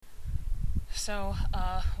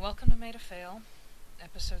Welcome to Made to Fail,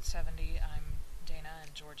 episode 70. I'm Dana,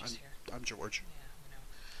 and George is here. I'm George. Yeah, we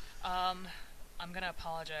know. I'm gonna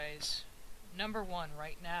apologize, number one,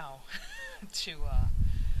 right now, to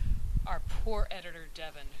our poor editor,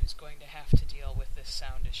 Devin, who's going to have to deal with this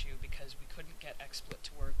sound issue because we couldn't get XSplit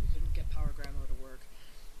to work, we couldn't get PowerGramo to work.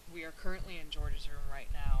 We are currently in George's room right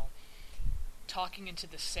now, talking into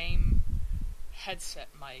the same headset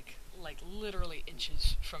mic, like literally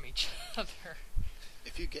inches from each other.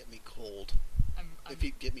 If you get me cold, I'm I'm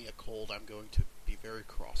going to be very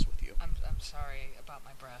cross with you. I'm sorry about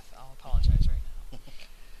my breath. I'll apologize right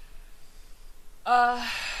now.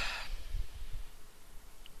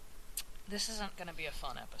 This isn't going to be a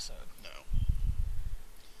fun episode. No.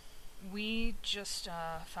 We just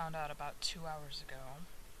found out about 2 hours ago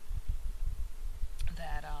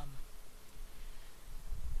that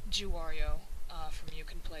Juwario from You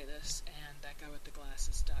Can Play This and that guy with the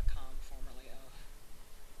glasses.com, formerly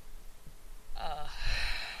of,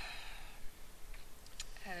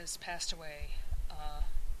 has passed away.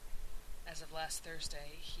 As of last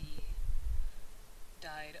Thursday, he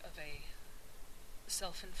died of a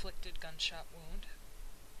self-inflicted gunshot wound.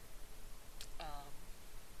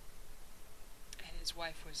 And his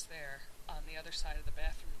wife was there on the other side of the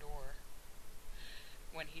bathroom door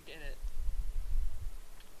when he did it.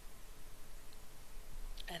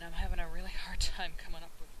 And I'm having a really hard time coming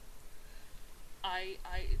up with...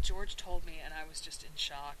 George told me, and I was just in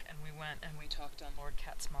shock, and we went and we talked on Lord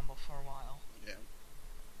Cat's Mumble for a while. Yeah.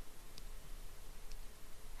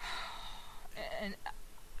 And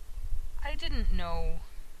I didn't know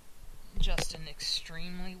Justin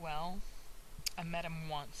extremely well. I met him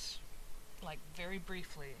once, like very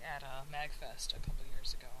briefly at a MagFest a couple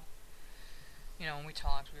years ago. You know, when we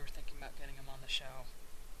talked, we were thinking about getting him on the show.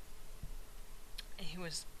 He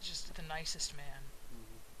was just the nicest man.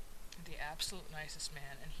 The absolute nicest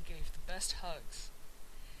man, and he gave the best hugs.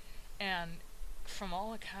 And from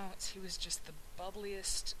all accounts, he was just the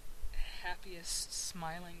bubbliest, happiest,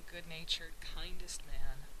 smiling, good-natured, kindest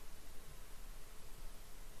man.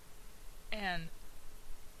 And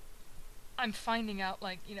I'm finding out,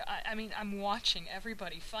 like, you know, I'm watching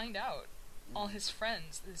everybody find out, all his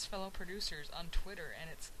friends, his fellow producers on Twitter, and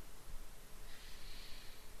it's...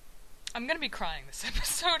 I'm gonna be crying this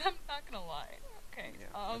episode, I'm not gonna lie. Okay,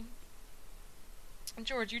 Yeah.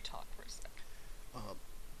 George, you talk for a sec.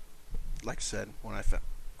 Like I said, when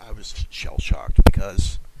I was shell-shocked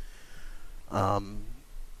because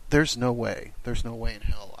there's no way in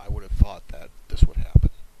hell I would have thought that this would happen.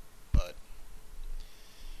 But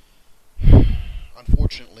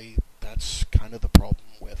unfortunately, that's kind of the problem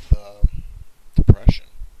with depression,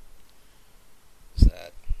 is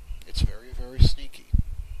that it's very, very sneaky,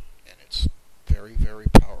 and it's very, very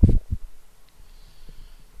powerful.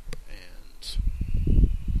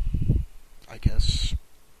 I guess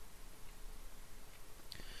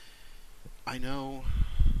I know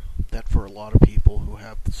that for a lot of people who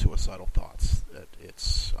have suicidal thoughts, that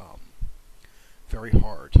it's very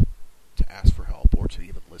hard to ask for help or to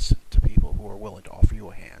even listen to people who are willing to offer you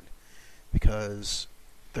a hand, because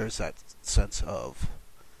there's that sense of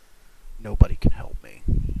nobody can help me.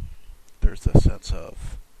 There's the sense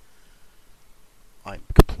of I'm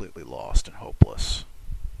completely lost and hopeless.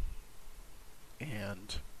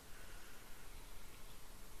 And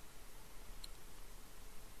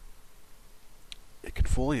it can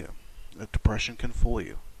fool you. The depression can fool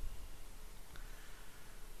you.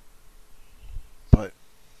 But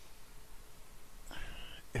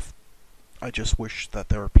if I just wish that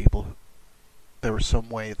there was some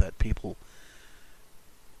way that people,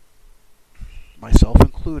 myself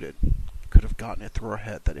included, could have gotten it through our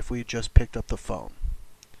head that if we had just picked up the phone,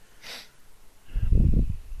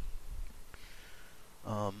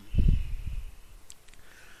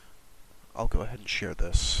 I'll go ahead and share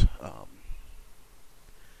this.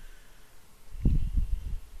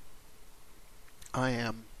 I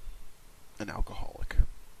am an alcoholic.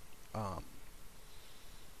 I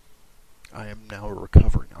am now a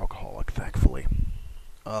recovering alcoholic, thankfully.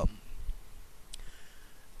 And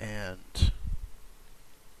in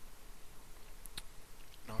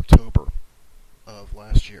October of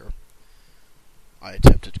last year, I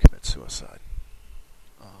attempted to commit suicide.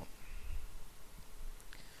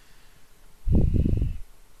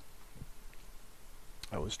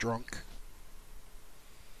 I was drunk.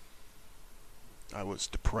 I was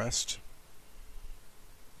depressed.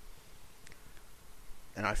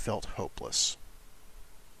 And I felt hopeless.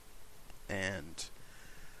 And,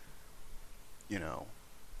 you know,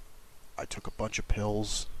 I took a bunch of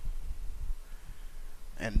pills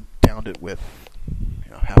and downed it with,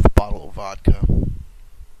 half a bottle of vodka.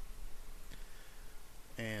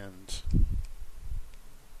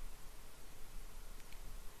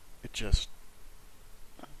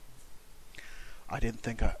 I didn't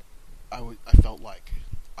think I felt like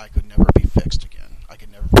I could never be fixed again. I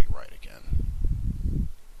could never be right again.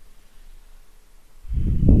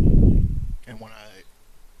 And when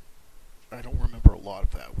I don't remember a lot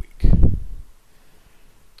of that week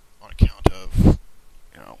on account of,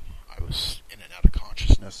 I was in and out of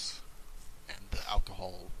consciousness, and the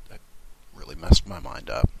alcohol had really messed my mind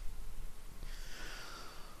up.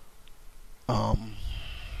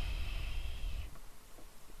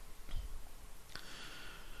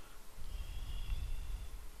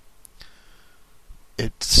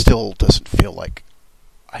 It still doesn't feel like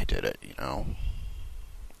I did it,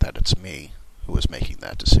 that it's me who was making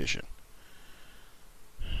that decision.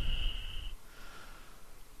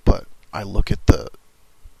 But I look at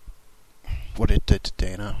what it did to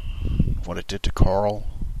Dana, what it did to Carl,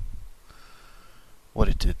 what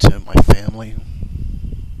it did to my family,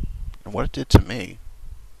 and what it did to me.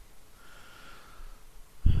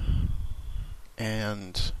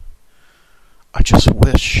 And I just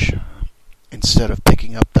wish, instead of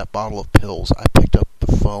picking up that bottle of pills, I picked up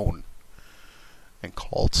the phone and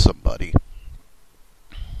called somebody.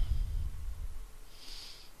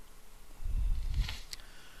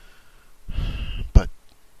 But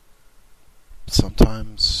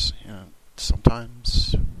sometimes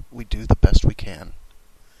we do the best we can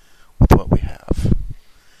with what we have.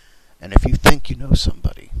 And if you think you know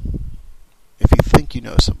somebody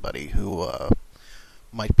who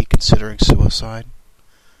might be considering suicide,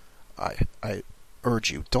 I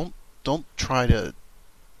urge you, don't try to.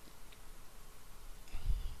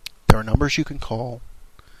 There are numbers you can call.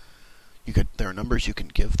 There are numbers you can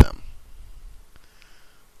give them.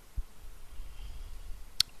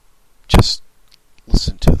 Just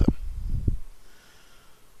listen to them.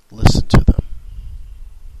 Listen to them.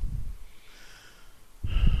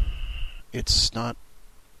 It's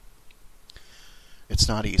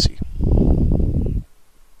not easy. But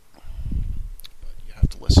you have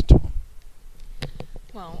to listen to them.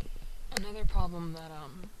 Well, another problem that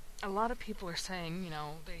a lot of people are saying,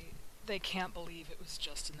 they can't believe it was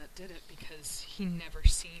Justin that did it because he never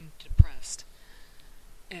seemed depressed.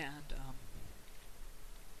 And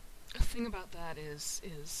the thing about that is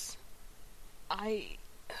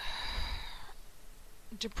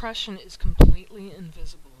depression is completely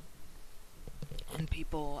invisible. And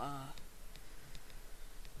people,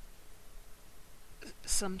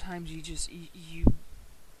 sometimes you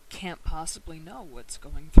can't possibly know what's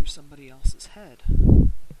going through somebody else's head. And,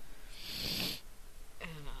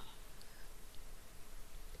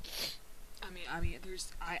 I mean,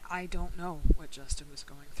 I don't know what Justin was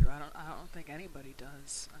going through. I don't think anybody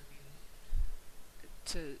does. I mean,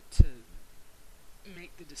 to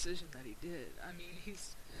make the decision that he did. I mean,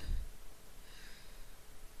 he's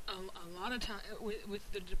a lot of time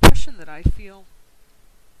with the depression that I feel,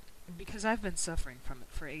 because I've been suffering from it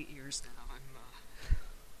for 8 years now.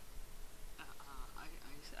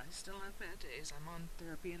 I still have bad days. I'm on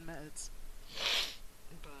therapy and meds,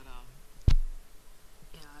 but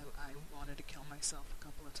I wanted to kill myself a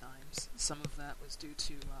couple of times. Some of that was due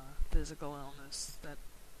to physical illness that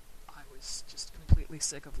I was just completely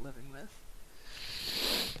sick of living with.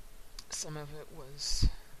 Some of it was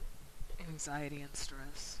anxiety and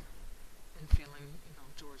stress, and feeling,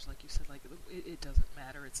 George, like you said, like it doesn't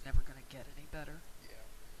matter. It's never going to get any better. Yeah.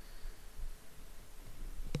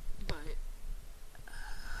 But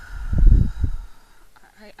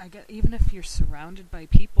I get, even if you're surrounded by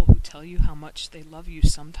people who tell you how much they love you,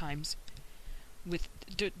 sometimes with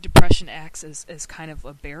depression acts as kind of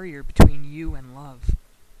a barrier between you and love,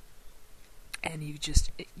 and you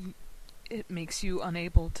just it makes you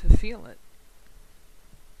unable to feel it,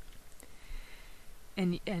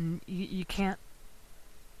 and you can't.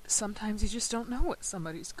 Sometimes you just don't know what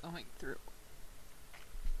somebody's going through,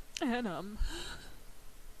 and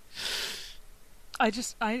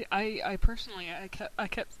I personally,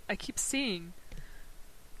 I keep seeing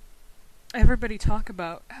everybody talk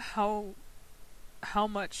about how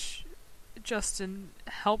much Justin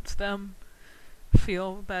helped them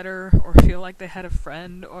feel better or feel like they had a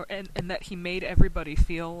friend, and that he made everybody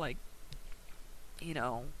feel like,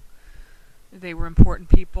 they were important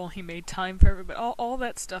people. He made time for everybody, all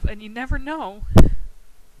that stuff, and you never know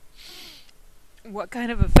what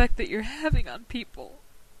kind of effect that you're having on people.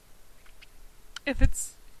 If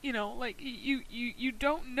it's, like, you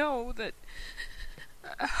don't know that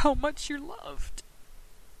how much you're loved.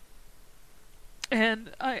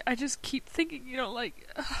 And I just keep thinking,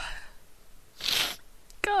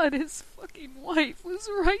 God, his fucking wife was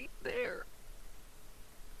right there.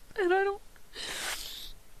 And I don't...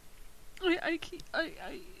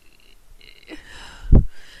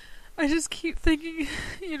 I just keep thinking,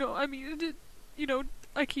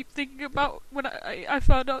 I keep thinking about when I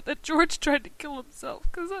found out that George tried to kill himself,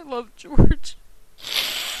 because I love George.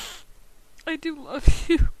 I do love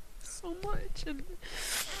you so much, and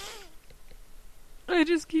I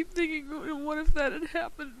just keep thinking, what if that had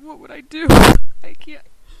happened? What would I do? I can't.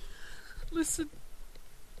 Listen.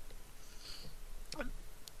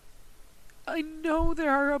 I know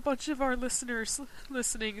there are a bunch of our listeners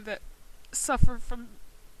listening that suffer from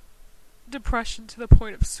depression to the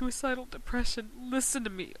point of suicidal depression. Listen to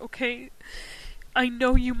me, okay? I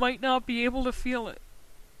know you might not be able to feel it.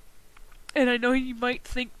 And I know you might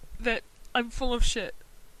think that I'm full of shit.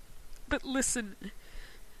 But listen,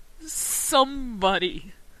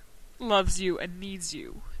 somebody loves you and needs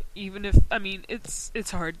you. Even if,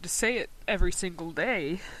 it's hard to say it every single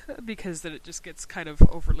day, because then it just gets kind of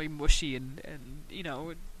overly mushy and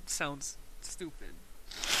it sounds stupid.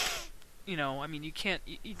 You can't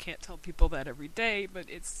tell people that every day, but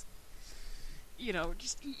it's,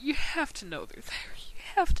 just, you have to know they're there. You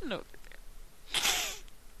have to know they're there.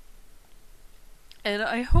 And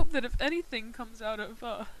I hope that if anything comes out of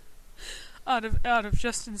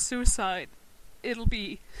Justin's suicide, it'll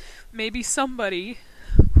be maybe somebody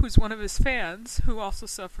who's one of his fans who also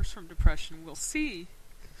suffers from depression will see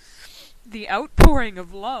the outpouring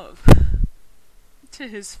of love to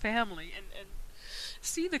his family and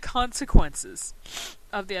see the consequences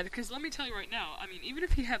of that. Because let me tell you right now, even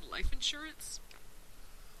if he had life insurance,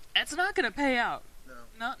 that's not going to pay out. No.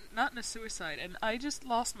 Not in a suicide. And I just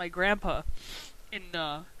lost my grandpa in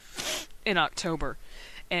October,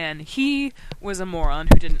 and he was a moron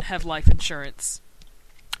who didn't have life insurance.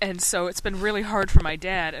 And so it's been really hard for my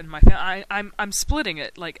dad and my family. I'm splitting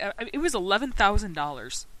it. Like, it was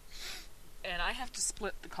 $11,000, and I have to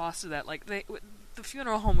split the cost of that. Like, the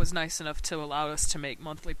funeral home was nice enough to allow us to make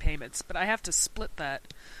monthly payments, but I have to split that,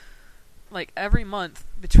 like, every month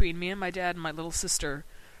between me and my dad and my little sister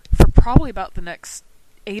for probably about the next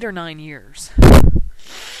 8 or 9 years.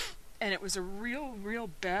 And it was a real, real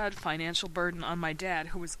bad financial burden on my dad,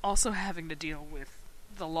 who was also having to deal with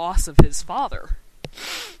the loss of his father.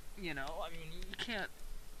 You can't.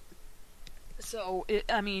 So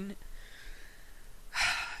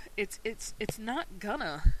it's not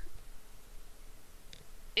gonna.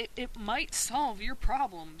 It might solve your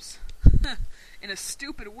problems in a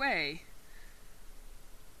stupid way,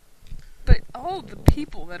 but all the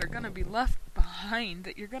people that are gonna be left behind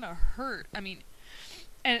that you're gonna hurt.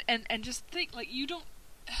 And just think, like, you don't.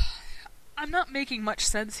 I'm not making much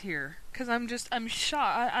sense here, because I'm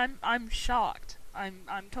shocked. I'm shocked.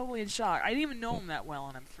 I'm totally in shock. I didn't even know him that well,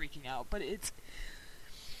 and I'm freaking out. But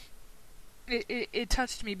it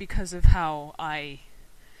touched me because of how I've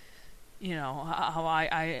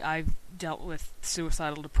dealt with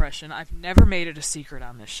suicidal depression. I've never made it a secret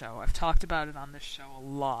on this show. I've talked about it on this show a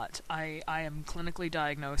lot. I am clinically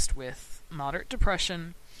diagnosed with moderate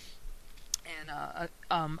depression and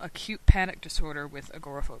acute panic disorder with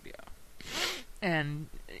agoraphobia. And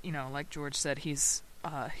like George said, he's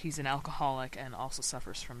an alcoholic and also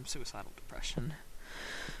suffers from suicidal depression.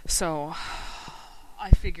 So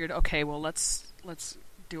I figured, okay, well, let's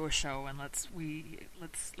do a show and let's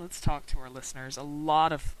talk to our listeners. A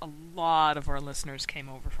lot of our listeners came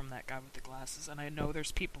over from that guy with the glasses, and I know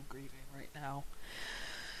there's people grieving right now.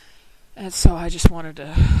 And so I just wanted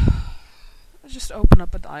to open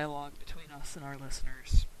up a dialogue between us and our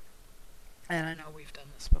listeners. And I know we've done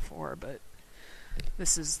this before, but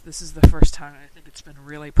this is the first time, and I think it's been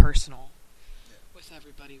really personal with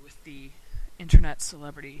everybody, with the internet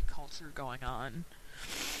celebrity culture going on.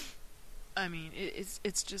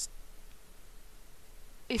 It's just,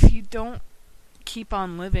 if you don't keep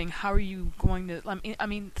on living, how are you going to?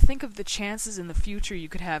 Think of the chances in the future you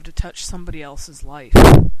could have to touch somebody else's life.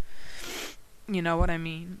 You know what I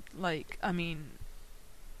mean?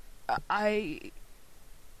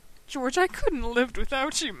 George, I couldn't have lived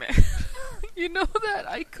without you, man. You know that?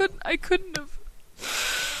 I couldn't have.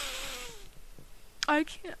 I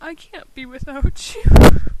can't be without you.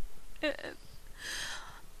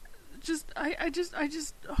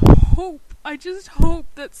 I just hope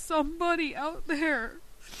that somebody out there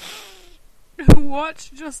who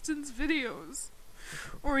watched Justin's videos,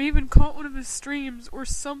 or even caught one of his streams or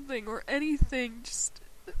something or anything, just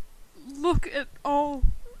look at all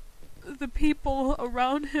the people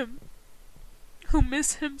around him who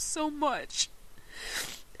miss him so much.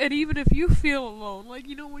 And even if you feel alone,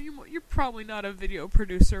 you're probably not a video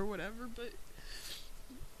producer or whatever, but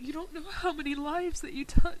you don't know how many lives that you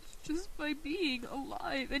touch just by being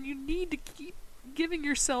alive, and you need to keep giving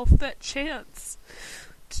yourself that chance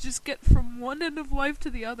to just get from one end of life to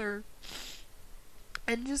the other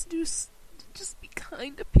And just be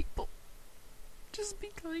kind to people. Just be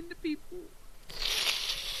kind to people.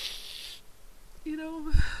 You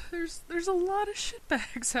know, there's a lot of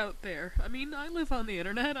shitbags out there. I mean, I live on the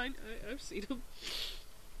internet. I've seen them.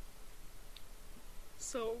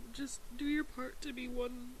 So just do your part to be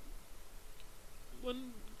one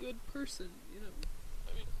good person. You know.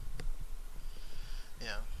 I mean,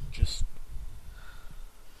 yeah, just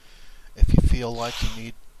if you feel like you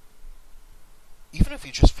need, even if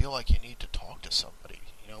you just feel like you need to talk to somebody,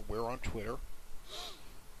 you know, we're on Twitter.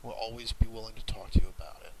 We'll always be willing to talk to you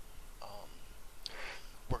about it.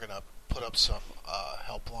 We're going to put up some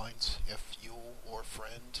helplines if you or a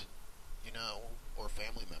friend, you know, or a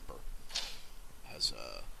family member has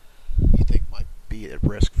you think might be at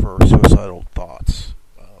risk for suicidal thoughts.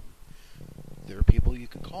 There are people you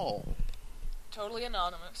can call. Totally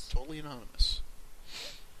anonymous. Totally anonymous.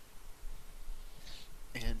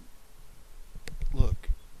 And look,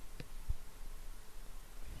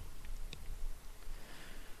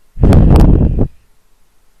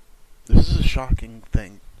 this is a shocking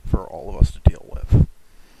thing for all of us to deal with.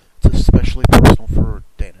 It's especially personal for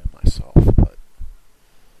Dana and myself, but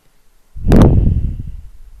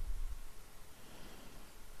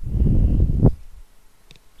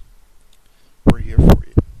we're here for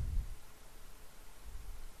you.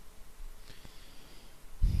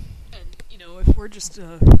 and, you know, if we're just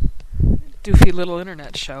a doofy little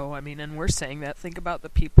internet show, I mean, and we're saying that, think about the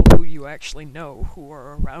people who you actually know, who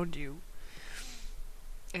are around you.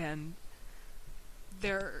 And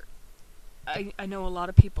I know a lot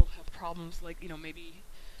of people have problems, like, you know, maybe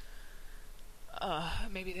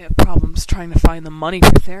they have problems trying to find the money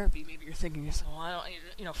for therapy. Maybe you're thinking, well, I don't,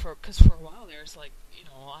 you know, because for a while there's like, you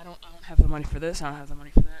know, I don't have the money for this, I don't have the money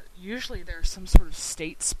for that. Usually there's some sort of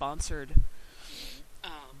state-sponsored,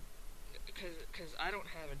 because I don't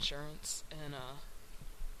have insurance, and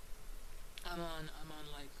I'm on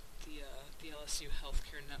like the LSU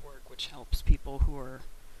Healthcare Network, which helps people who are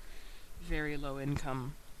very low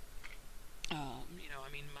income. You know,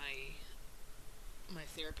 I mean, my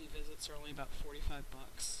therapy visits are only about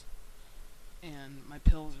 $45, and my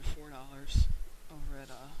pills are $4 over at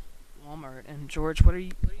Walmart. And George, what are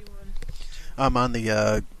you on? I'm on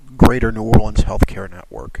the Greater New Orleans Healthcare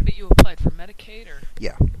Network. But you applied for Medicaid, or?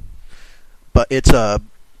 Yeah, but it's a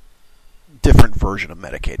different version of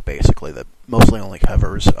Medicaid, basically, that mostly only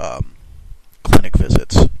covers clinic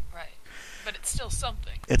visits. Right, but it's still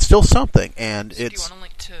something. It's still something, and so it's. Do you want to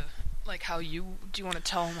link to, like, how you do you want to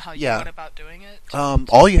tell them how you Yeah. went about doing it?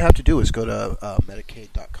 All you have to do is go to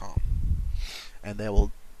Medicaid.com, and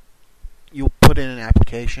you'll put in an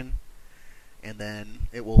application, and then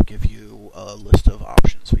it will give you a list of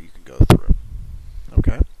options so you can go through.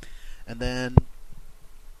 Okay, and then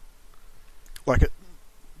like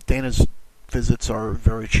Dana's visits are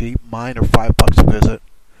very cheap. Mine are $5 a visit.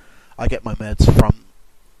 I get my meds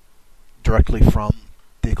directly from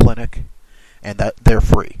the clinic, and that they're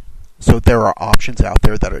free. So there are options out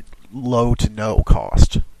there that are low to no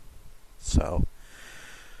cost. So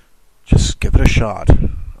just give it a shot,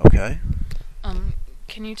 okay?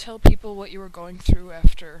 Can you tell people what you were going through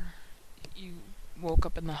after you woke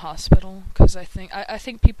up in the hospital? Because I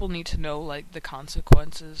think people need to know, like, the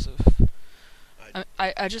consequences of.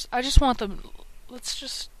 I just want them. Let's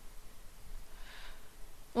just.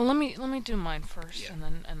 Well, let me do mine first, Yeah.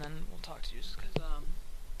 and then we'll talk to you. Because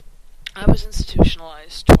I was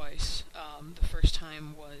institutionalized twice. The first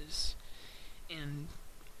time was in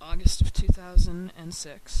August of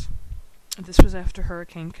 2006. This was after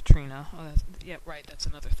Hurricane Katrina. Oh, yeah, right. That's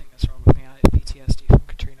another thing that's wrong with me. I have PTSD from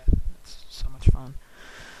Katrina. That's so much fun.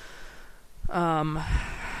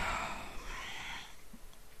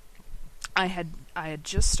 I had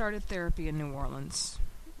just started therapy in New Orleans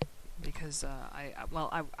because I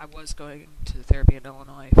was going to therapy in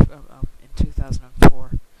Illinois in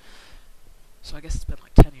 2004. So I guess it's been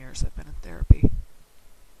like 10 years I've been in therapy.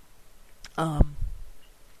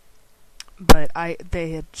 But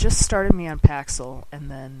they had just started me on Paxil, and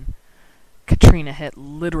then Katrina hit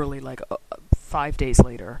literally like 5 days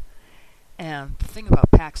later. And the thing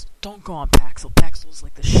about Paxil, don't go on Paxil. Paxil is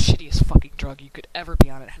like the shittiest fucking drug you could ever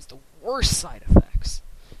be on. It has the worst side effects,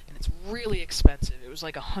 and it's really expensive. It was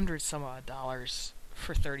like $100-some-odd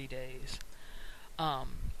for 30 days.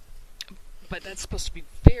 But that's supposed to be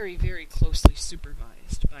very, very closely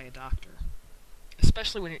supervised by a doctor.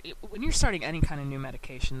 Especially when you're starting any kind of new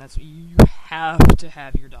medication, you have to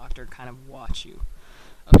have your doctor kind of watch you.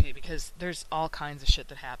 Okay, because there's all kinds of shit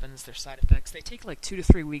that happens. There's side effects. They take like 2 to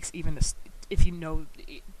 3 weeks, even to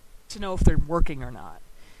know if they're working or not.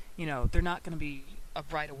 You know, they're not going to be a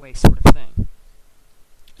right away sort of thing.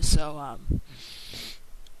 So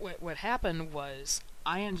what happened was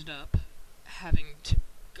I ended up having to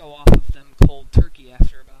go off of them cold turkey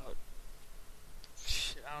after about,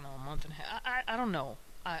 I don't know, a month and a half. I don't know.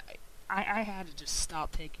 I had to just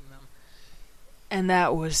stop taking them. And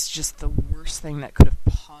that was just the worst thing that could have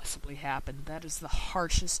possibly happened. That is the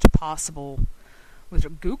harshest possible.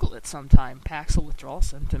 Google it sometime. Paxil withdrawal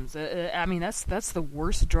symptoms. I mean, that's the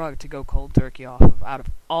worst drug to go cold turkey off of out of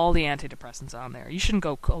all the antidepressants on there. You shouldn't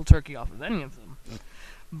go cold turkey off of any of them,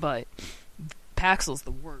 but Paxil's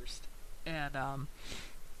the worst. And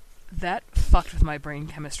that fucked with my brain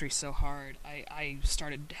chemistry so hard. I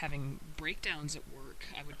started having breakdowns at work.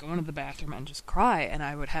 I would go into the bathroom and just cry, and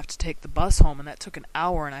I would have to take the bus home, and that took an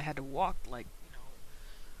hour, and I had to walk like,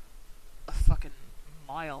 a fucking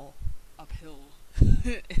mile uphill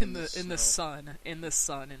in the sun in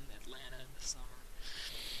Atlanta in the summer.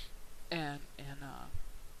 And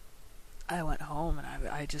I went home, and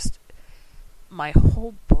I just, my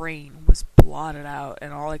whole brain was blotted out,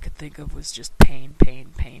 and all I could think of was just pain,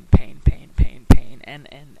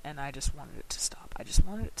 and I just wanted it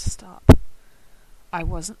to stop. I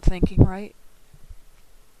wasn't thinking right.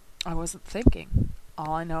 I wasn't thinking.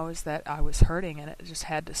 All I know is that I was hurting, and it just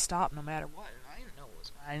had to stop no matter what. And I didn't know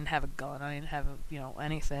I didn't have a gun. I didn't have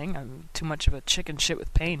anything. I'm too much of a chicken shit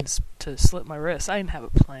with pain to slit my wrist. I didn't have a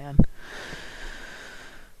plan.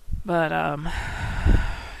 But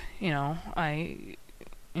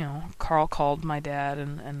Carl called my dad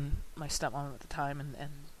and my stepmom at the time,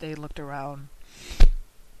 and they looked around.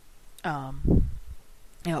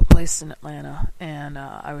 Placed in Atlanta, and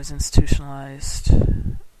I was institutionalized.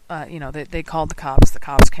 They called the cops. The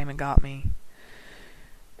cops came and got me,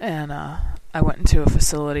 and I went into a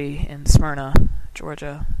facility in Smyrna,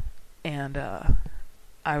 Georgia, and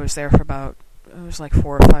I was there for about, it was like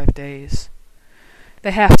 4 or 5 days.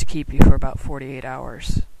 They have to keep you for about 48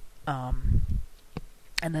 hours, and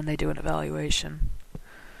then they do an evaluation.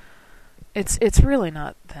 It's really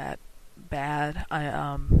not that bad.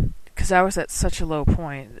 Because I was at such a low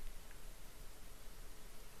point,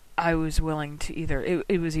 I was willing to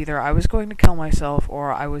it was either I was going to kill myself,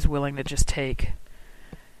 or I was willing to just take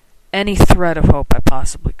any thread of hope I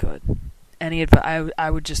possibly could.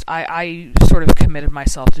 I sort of committed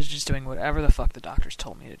myself to just doing whatever the fuck the doctors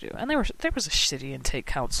told me to do. And there was a shitty intake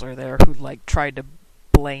counselor there who tried to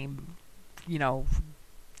blame,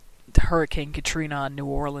 Hurricane Katrina on New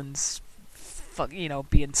Orleans,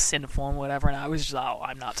 being sinful and whatever. And I was just,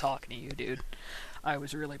 I'm not talking to you, dude. I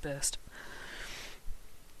was really pissed.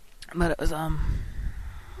 But it was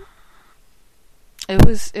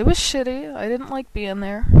shitty. I didn't like being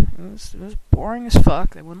there. It was boring as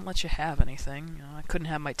fuck. They wouldn't let you have anything. I couldn't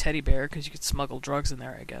have my teddy bear because you could smuggle drugs in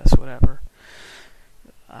there, I guess. Whatever.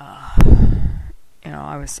 I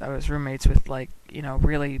was roommates with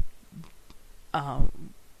really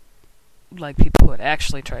people who had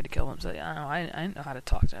actually tried to kill themselves. I didn't know how to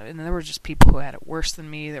talk to them. And there were just people who had it worse than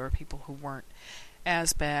me. There were people who weren't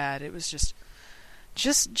as bad. It was just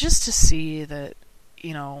to see that,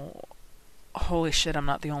 holy shit, I'm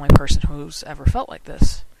not the only person who's ever felt like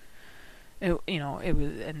this. It was,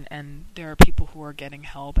 and there are people who are getting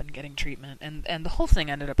help and getting treatment, and the whole thing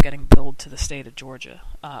ended up getting billed to the state of Georgia.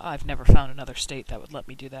 I've never found another state that would let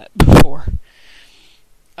me do that before.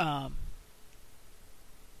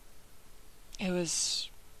 It was,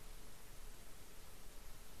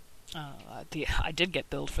 I did get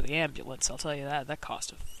billed for the ambulance, I'll tell you that. That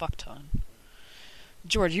cost a fuck ton.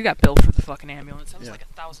 George, you got billed for the fucking ambulance. That was like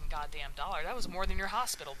 $1,000 goddamn dollars. That was more than your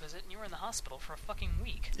hospital visit, and you were in the hospital for a fucking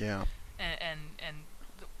week. Yeah. And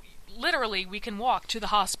literally, we can walk to the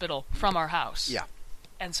hospital from our house. Yeah.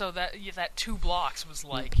 And so that 2 blocks was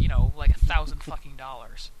like $1,000 fucking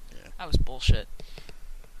dollars. Yeah. That was bullshit.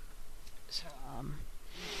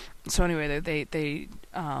 So anyway, they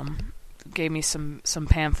gave me some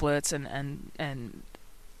pamphlets, and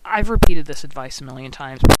I've repeated this advice a million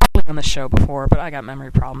times, probably on the show before, but I got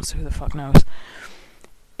memory problems, so who the fuck knows.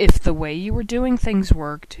 If the way you were doing things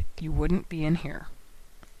worked, you wouldn't be in here.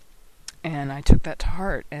 And I took that to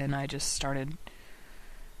heart, and I just started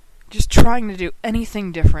just trying to do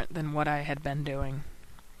anything different than what I had been doing.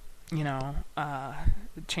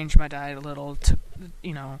 Changed my diet a little,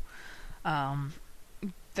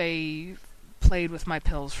 they played with my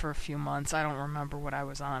pills for a few months. I don't remember what I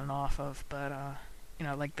was on and off of, but,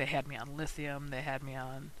 they had me on lithium, they had me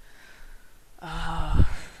on,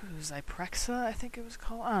 Zyprexa, I think it was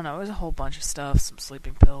called. I don't know, it was a whole bunch of stuff, some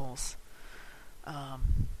sleeping pills.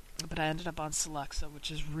 But I ended up on Celexa,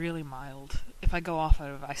 which is really mild. If I go off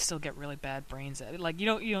of it, I still get really bad brains. You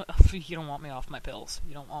don't want me off my pills.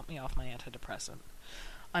 You don't want me off my antidepressant.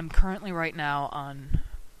 I'm currently right now on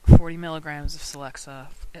 4 40 milligrams of Celexa,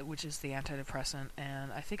 which is the antidepressant,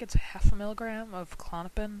 and I think it's half a milligram of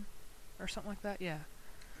Klonopin, or something like that. Yeah.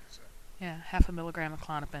 Yeah, half a milligram of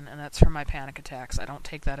Klonopin, and that's for my panic attacks. I don't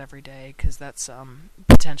take that every day because that's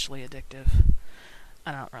potentially addictive.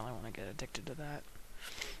 I don't really want to get addicted to that.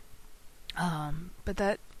 But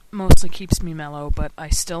that mostly keeps me mellow, but I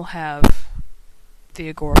still have the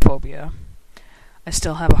agoraphobia. I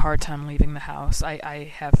still have a hard time leaving the house.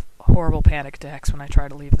 I have horrible panic attacks when I try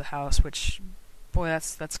to leave the house, which, boy,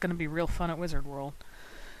 that's going to be real fun at Wizard World.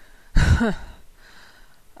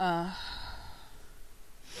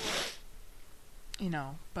 You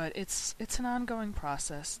know, but it's an ongoing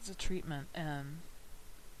process. It's a treatment, and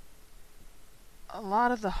a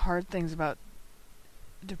lot of the hard things about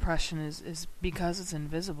depression is because it's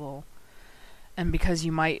invisible, and because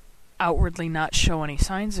you might outwardly not show any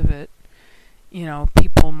signs of it. You know,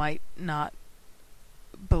 people might not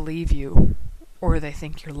believe you, or they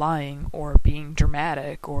think you're lying, or being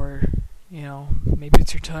dramatic, or, you know, maybe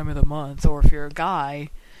it's your time of the month, or if you're a guy,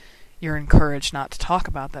 you're encouraged not to talk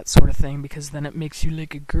about that sort of thing because then it makes you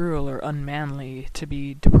like a girl or unmanly to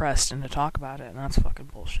be depressed and to talk about it, and that's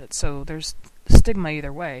fucking bullshit. So there's stigma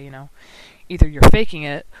either way, you know. Either you're faking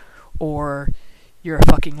it, or you're a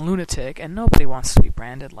fucking lunatic, and nobody wants to be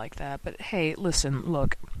branded like that. But hey, listen,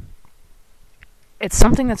 look, it's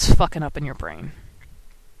something that's fucking up in your brain.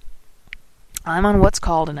 I'm on what's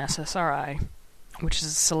called an SSRI, which is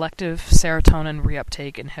a selective serotonin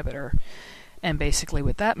reuptake inhibitor. And basically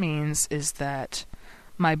what that means is that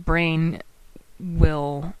my brain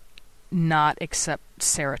will not accept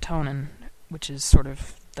serotonin, which is sort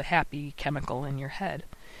of the happy chemical in your head.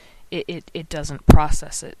 It doesn't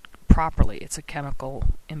process it properly. It's a chemical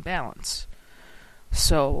imbalance.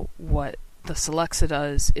 So what the Celexa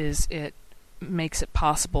does is it makes it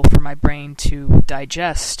possible for my brain to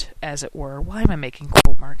digest, as it were. Why am I making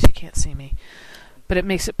quote marks? You can't see me. But it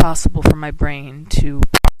makes it possible for my brain to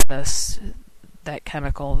process that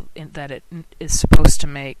chemical that it is supposed to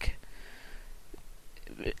make.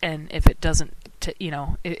 And if it doesn't,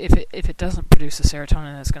 if it doesn't produce the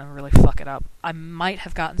serotonin, it's going to really fuck it up. I might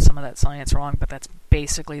have gotten some of that science wrong, but that's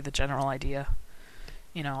basically the general idea.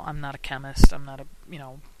 You know, I'm not a chemist, I'm not a,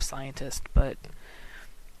 scientist, but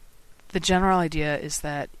the general idea is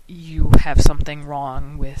that you have something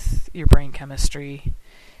wrong with your brain chemistry,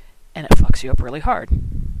 and it fucks you up really hard.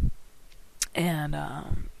 And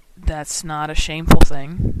that's not a shameful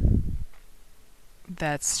thing.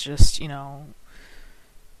 That's just, it's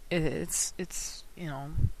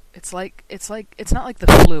not like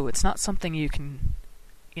the flu. It's not something you can,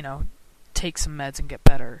 take some meds and get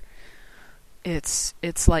better. It's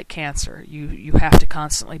like cancer. You have to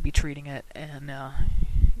constantly be treating it, and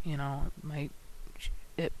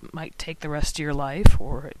it might take the rest of your life,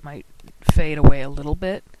 or it might fade away a little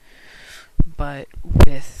bit. But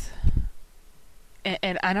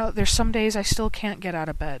and I know there's some days I still can't get out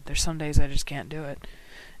of bed. There's some days I just can't do it,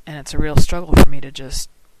 and it's a real struggle for me to just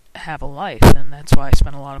have a life, and that's why I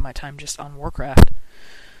spend a lot of my time just on Warcraft,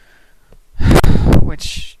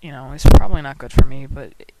 which is probably not good for me.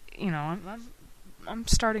 But I'm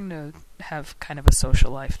starting to have kind of a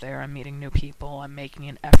social life there. I'm meeting new people. I'm making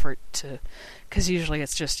an effort to, because usually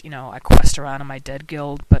it's just I quest around in my dead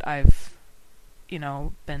guild, but I've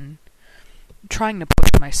been trying to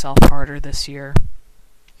push myself harder this year,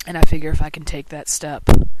 and I figure if I can take that step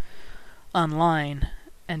online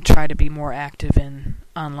and try to be more active in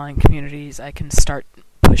online communities, I can start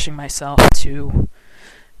pushing myself to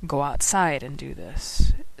go outside and do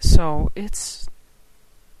this. So it's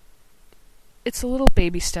a little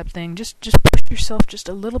baby step thing. Just push yourself just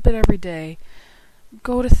a little bit every day.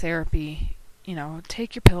 Go to therapy,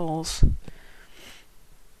 take your pills,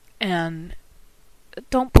 and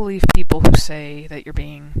don't believe people who say that you're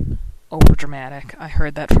being overdramatic. I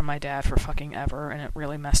heard that from my dad for fucking ever, and it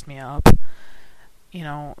really messed me up.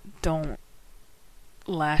 Don't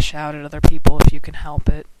lash out at other people if you can help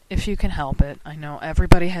it. If you can help it. I know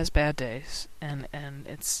everybody has bad days, and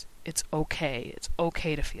it's okay. It's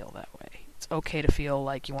okay to feel that way. It's okay to feel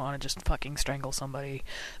like you want to just fucking strangle somebody,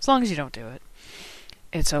 as long as you don't do it.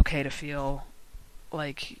 It's okay to feel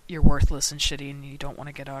like you're worthless and shitty and you don't want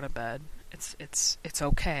to get out of bed. It's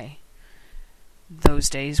okay. Those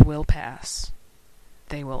days will pass.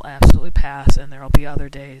 They will absolutely pass, and there'll be other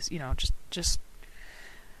days. Just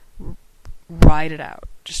ride it out.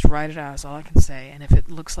 Just ride it out is all I can say. And if it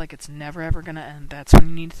looks like it's never ever going to end, that's when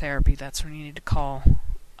you need therapy. That's when you need to call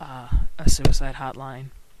a suicide hotline.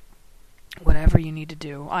 Whatever you need to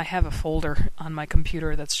do. I have a folder on my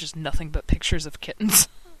computer that's just nothing but pictures of kittens.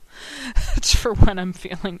 It's for when I'm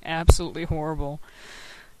feeling absolutely horrible.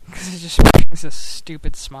 Because it just brings a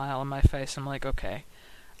stupid smile on my face. I'm like, okay,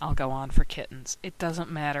 I'll go on for kittens. It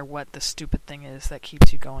doesn't matter what the stupid thing is that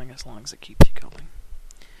keeps you going as long as it keeps you going.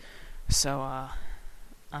 So,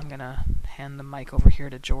 I'm gonna hand the mic over here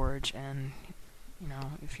to George, and,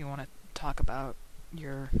 if you want to talk about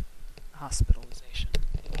your hospitalization.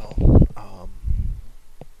 Well,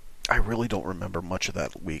 I really don't remember much of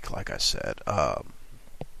that week, like I said. I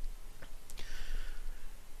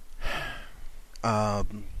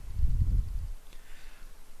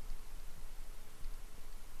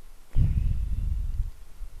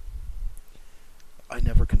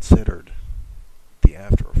never considered the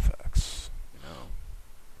after effects,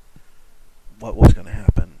 what was going to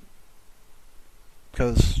happen,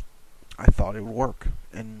 because I thought it would work,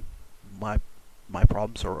 and my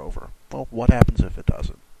problems are over. Well, what happens if it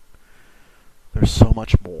doesn't? There's so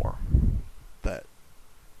much more that,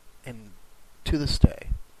 and to this day,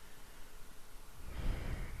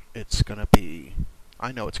 I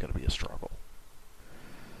know it's going to be a struggle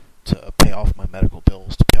to pay off my medical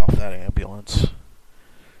bills, to pay off that ambulance,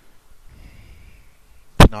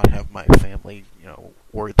 to not have my family,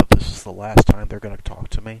 worried that this is the last time they're going to talk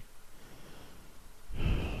to me.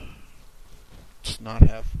 To not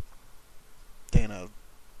have Dana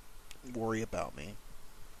worry about me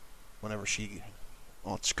whenever she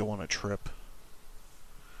wants to go on a trip,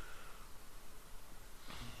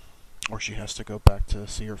 or she has to go back to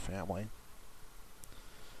see her family.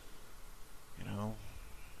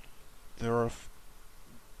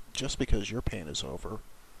 Just because your pain is over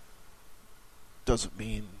doesn't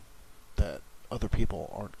mean that other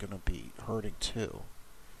people aren't going to be hurting too.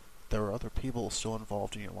 There are other people still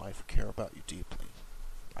involved in your life who care about you deeply.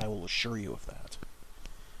 I will assure you of that.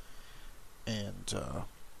 And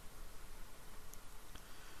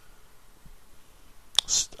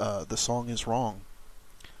the song is wrong.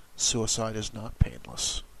 Suicide is not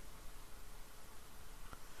painless.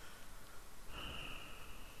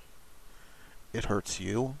 It hurts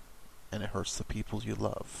you, and it hurts the people you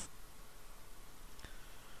love.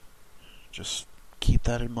 Just keep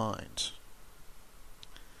that in mind.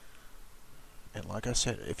 And like I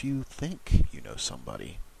said, if you think you know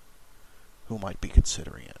somebody who might be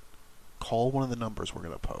considering it, call one of the numbers we're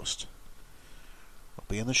going to post. It'll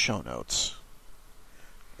be in the show notes.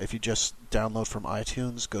 If you just download from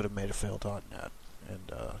iTunes, go to madeoffail.net,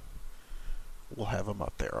 and we'll have them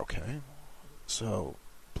up there, okay? So,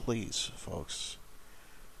 please, folks,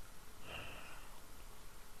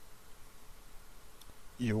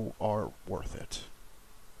 you are worth it.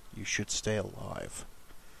 You should stay alive.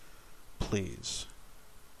 Please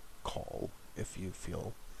call if you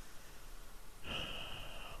feel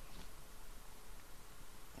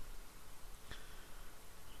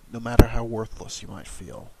no matter how worthless you might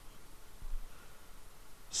feel,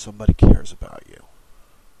 somebody cares about you.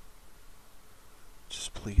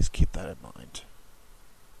 Just please keep that in mind.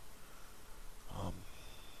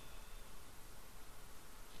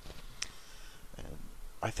 And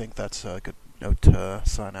I think that's a good note to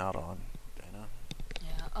sign out on, Dana.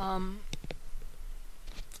 Yeah,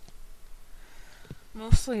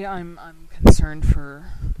 mostly I'm concerned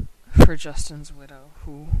for Justin's widow,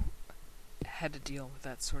 who had to deal with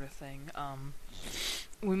that sort of thing.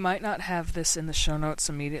 We might not have this in the show notes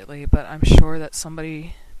immediately, but I'm sure that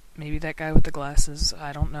somebody, maybe that guy with the glasses,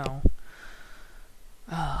 I don't know,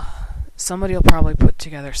 somebody will probably put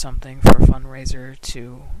together something for a fundraiser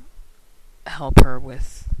to help her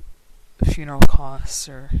with funeral costs,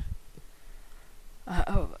 or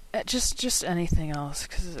just anything else,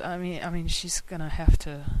 because I mean she's gonna have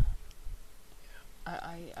to.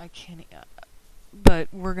 I can't. But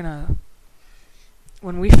we're gonna.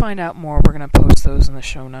 When we find out more, we're gonna post those in the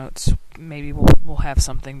show notes. Maybe we'll have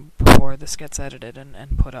something before this gets edited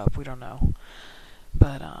and put up. We don't know,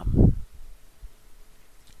 but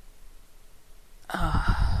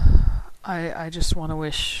I just want to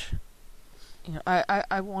wish.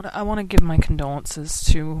 I want to give my condolences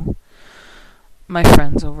to my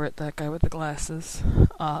friends over at that guy with the glasses.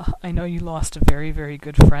 I know you lost a very, very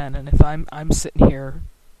good friend, and if I'm sitting here,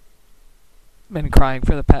 been crying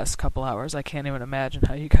for the past couple hours, I can't even imagine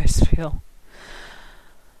how you guys feel.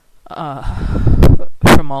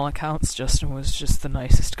 From all accounts, Justin was just the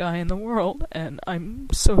nicest guy in the world, and I'm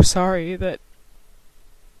so sorry that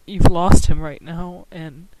you've lost him right now,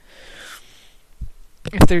 and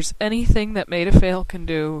if there's anything that Made a Fail can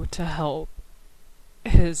do to help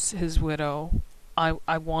his widow,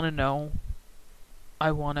 I want to know.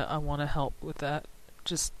 I want to help with that,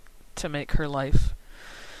 just to make her life.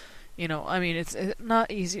 It's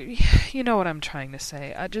not easy. You know what I'm trying to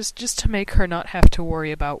say. Just to make her not have to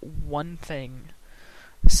worry about one thing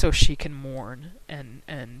so she can mourn and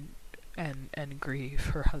grieve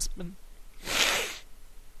her husband.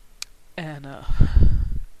 And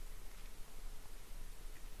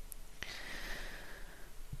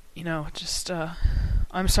just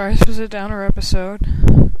I'm sorry this was a downer episode,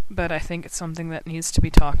 but I think it's something that needs to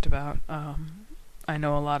be talked about. I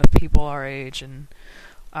know a lot of people our age and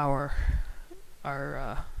our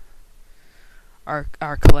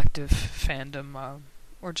collective fandom,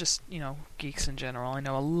 or just, geeks in general. I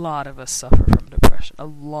know a lot of us suffer from depression. A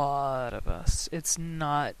lot of us. It's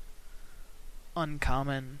not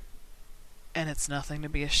uncommon, and it's nothing to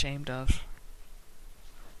be ashamed of.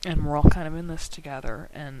 And we're all kind of in this together,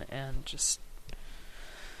 and just...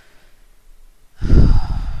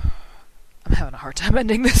 I'm having a hard time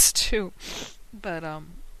ending this, too. But,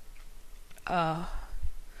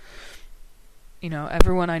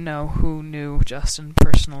 everyone I know who knew Justin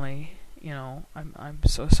personally, I'm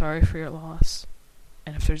so sorry for your loss.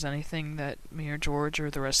 And if there's anything that me or George or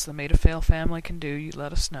the rest of the Made of Fail family can do, you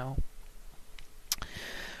let us know.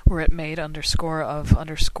 We're at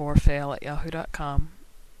made_of_fail@yahoo.com.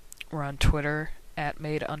 We're on Twitter at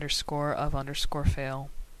made_of_fail.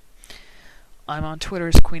 I'm on Twitter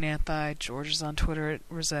as Queen Anthi. George is on Twitter at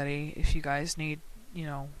Rossetti. If you guys need,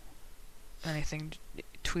 anything,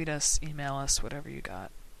 tweet us, email us, whatever you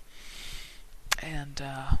got. And,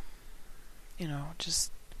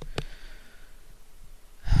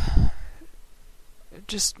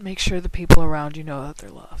 just make sure the people around you know that they're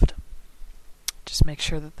loved. Just make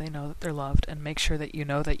sure that they know that they're loved, and make sure that you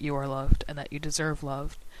know that you are loved, and that you deserve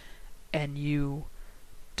love, and you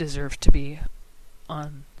deserve to be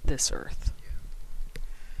on this earth.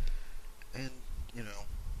 And,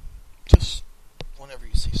 just whenever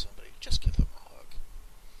you see somebody, just give them a hug.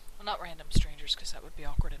 Well, not random strangers, because that would be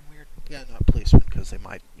awkward and weird. Yeah, not policemen, because they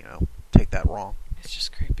might, take that wrong. It's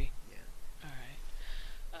just creepy. Yeah. Alright.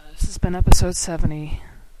 This has been episode 70.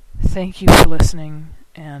 Thank you for listening,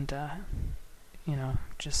 and,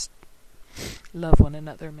 just love one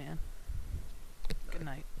another, man. Good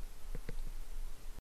night.